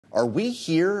Are we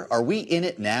here? Are we in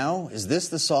it now? Is this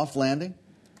the soft landing?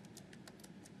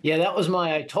 Yeah, that was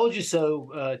my "I told you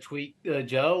so" tweet,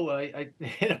 Joe.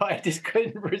 I just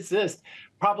couldn't resist.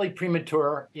 Probably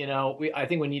premature. I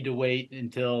think we need to wait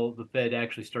until the Fed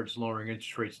actually starts lowering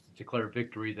interest rates to declare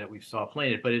victory that we've soft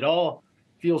landed. But it all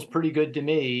feels pretty good to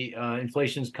me.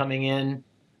 Inflation's coming in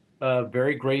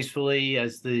very gracefully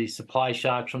as the supply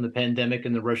shocks from the pandemic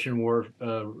and the Russian war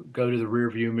go to the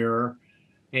rearview mirror.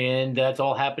 And that's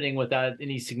all happening without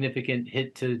any significant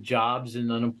hit to jobs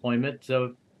and unemployment.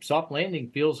 So soft landing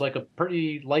feels like a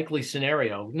pretty likely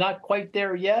scenario. Not quite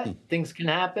there yet. Things can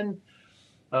happen.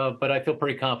 But I feel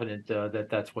pretty confident that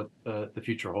that's what the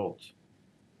future holds.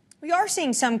 We are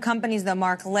seeing some companies, though,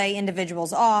 Mark, lay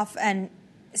individuals off. And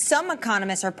some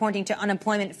economists are pointing to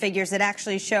unemployment figures that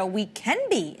actually show we can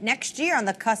be next year on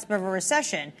the cusp of a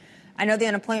recession. I know the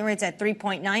unemployment rate's at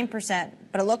 3.9%,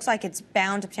 but it looks like it's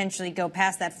bound to potentially go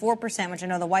past that 4%, which I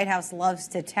know the White House loves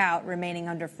to tout, remaining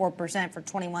under 4% for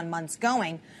 21 months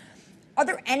going. Are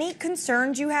there any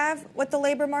concerns you have with the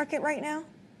labor market right now?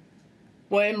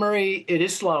 Well, Annmarie, it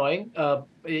is slowing.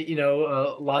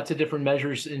 Lots of different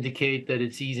measures indicate that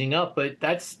it's easing up, but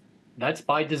that's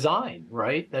by design,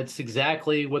 right? That's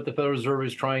exactly what the Federal Reserve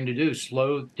is trying to do: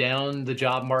 slow down the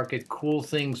job market, cool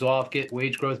things off, get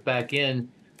wage growth back in,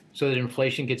 so that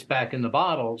inflation gets back in the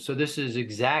bottle. So this is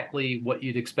exactly what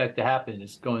you'd expect to happen.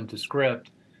 It's going to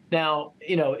script. Now,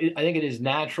 I think it is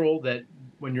natural that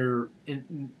when you're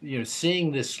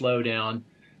seeing this slowdown,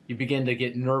 you begin to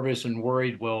get nervous and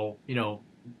worried. Well,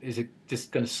 is it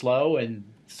just going to slow and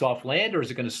soft land, or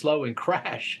is it going to slow and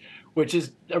crash? Which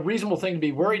is a reasonable thing to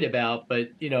be worried about. But,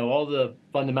 all the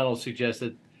fundamentals suggest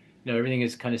that, everything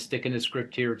is kind of sticking the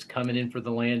script here. It's coming in for the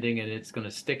landing, and it's going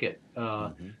to stick it.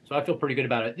 So I feel pretty good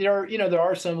about it. There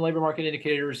are some labor market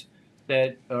indicators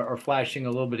that are flashing a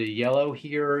little bit of yellow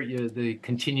here. The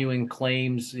continuing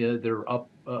claims, they're up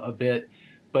a bit.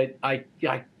 But I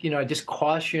just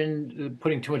caution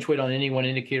putting too much weight on any one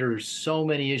indicator. There's so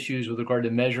many issues with regard to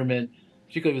measurement,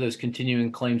 particularly with those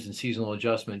continuing claims and seasonal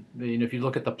adjustment. If you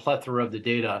look at the plethora of the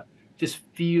data, it just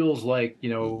feels like,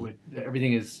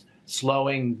 everything is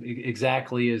slowing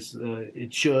exactly as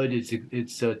it should.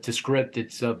 It's to script.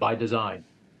 It's by design.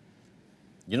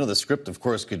 The script, of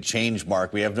course, could change,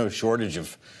 Mark. We have no shortage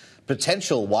of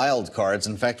potential wild cards.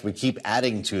 In fact, we keep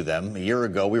adding to them. A year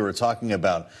ago, we were talking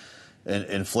about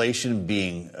inflation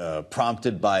being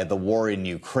prompted by the war in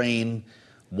Ukraine,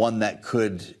 one that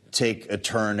could take a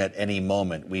turn at any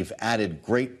moment. We've added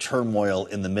great turmoil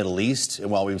in the Middle East.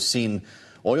 And while we've seen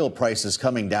oil prices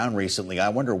coming down recently, I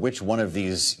wonder which one of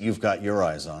these you've got your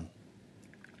eyes on.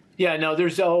 Yeah, no,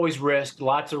 there's always risk,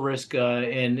 lots of risk.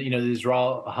 And, the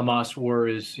Israel-Hamas war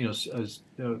is,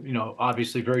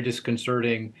 obviously very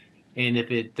disconcerting. And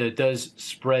if it does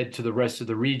spread to the rest of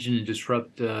the region and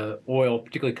disrupt oil,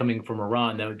 particularly coming from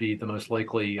Iran, that would be the most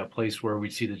likely place where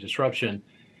we'd see the disruption.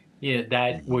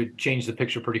 That would change the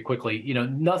picture pretty quickly.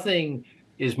 Nothing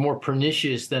is more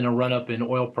pernicious than a run up in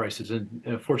oil prices.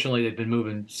 And fortunately, they've been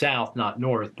moving south, not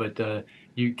north. But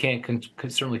you can't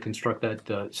certainly construct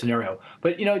that scenario.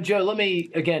 But, Joe, let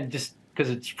me, again, just because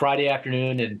it's Friday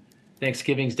afternoon and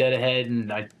Thanksgiving's dead ahead,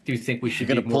 and I do think we should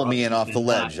be more. You're going to pull me in off the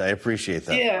ledge. I appreciate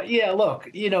that. Yeah. Look,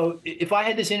 if I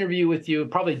had this interview with you,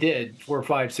 probably did 4,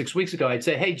 5, 6 weeks ago, I'd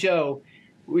say, hey, Joe,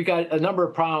 we got a number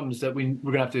of problems that we're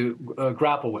going to have to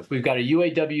grapple with. We've got a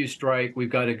UAW strike. We've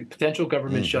got a potential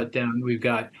government shutdown. We've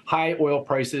got high oil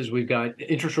prices. We've got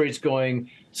interest rates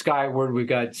going skyward. We've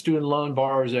got student loan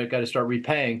borrowers that got to start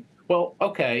repaying. Well,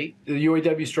 okay, the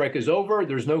UAW strike is over.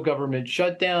 There's no government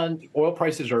shutdown. Oil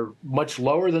prices are much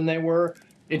lower than they were.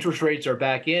 Interest rates are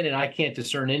back in, and I can't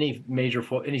discern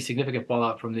any significant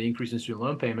fallout from the increase in student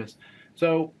loan payments.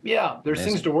 So, yeah, there's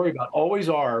things to worry about. Always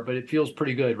are, but it feels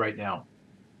pretty good right now.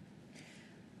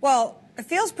 Well, it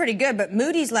feels pretty good, but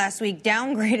Moody's last week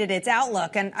downgraded its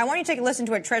outlook. And I want you to take a listen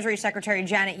to what Treasury Secretary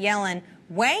Janet Yellen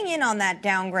weighing in on that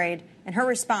downgrade and her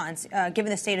response, given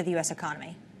the state of the U.S.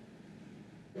 economy.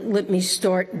 Let me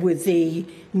start with the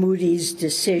Moody's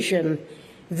decision.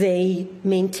 They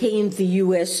maintained the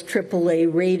U.S.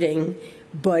 AAA rating,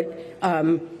 but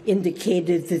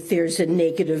indicated that there's a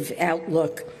negative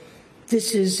outlook.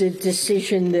 This is a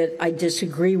decision that I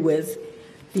disagree with.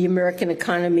 The American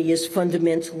economy is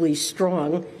fundamentally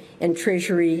strong, and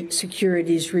Treasury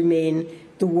securities remain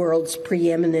the world's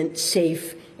preeminent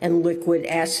safe and liquid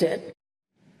asset.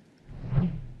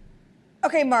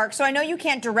 Okay, Mark, so I know you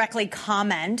can't directly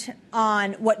comment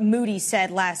on what Moody said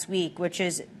last week, which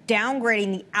is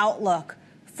downgrading the outlook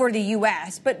for the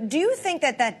U.S., but do you think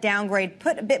that downgrade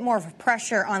put a bit more of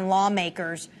pressure on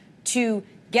lawmakers to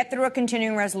get through a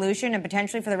continuing resolution and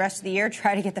potentially for the rest of the year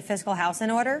try to get the fiscal house in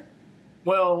order?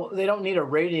 Well, they don't need a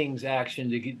ratings action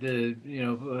to get to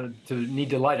need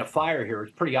to light a fire here.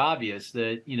 It's pretty obvious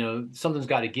that, something's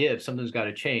got to give, something's got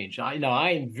to change. I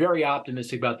am very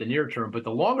optimistic about the near term, but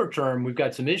the longer term, we've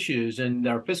got some issues, and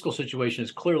our fiscal situation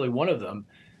is clearly one of them.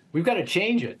 We've got to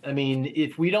change it. I mean,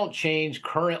 if we don't change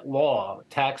current law,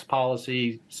 tax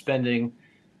policy, spending,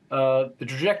 the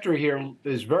trajectory here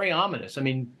is very ominous. I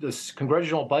mean, this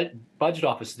Congressional Budget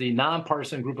Office, the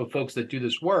nonpartisan group of folks that do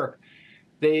this work,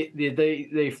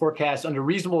 they forecast under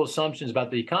reasonable assumptions about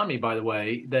the economy, by the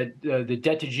way, that the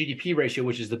debt to GDP ratio,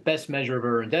 which is the best measure of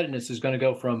our indebtedness, is going to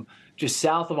go from just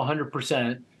south of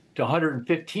 100% to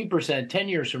 115% 10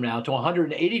 years from now to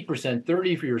 180% 30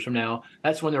 years from now.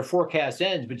 That's when their forecast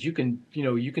ends, but you can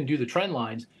do the trend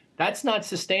lines. That's not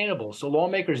sustainable. So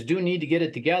lawmakers do need to get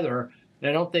it together. And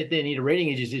I don't think they need a rating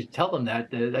agency to tell them that.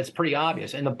 That's pretty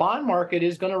obvious. And the bond market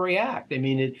is going to react. I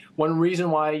mean, one reason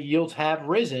why yields have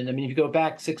risen, I mean, if you go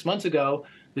back 6 months ago,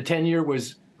 the 10-year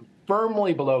was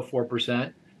firmly below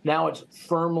 4%. Now it's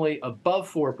firmly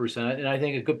above 4%. And I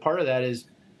think a good part of that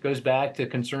goes back to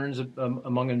concerns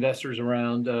among investors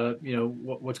around,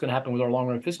 what's going to happen with our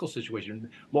long-run fiscal situation.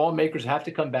 Lawmakers have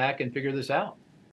to come back and figure this out.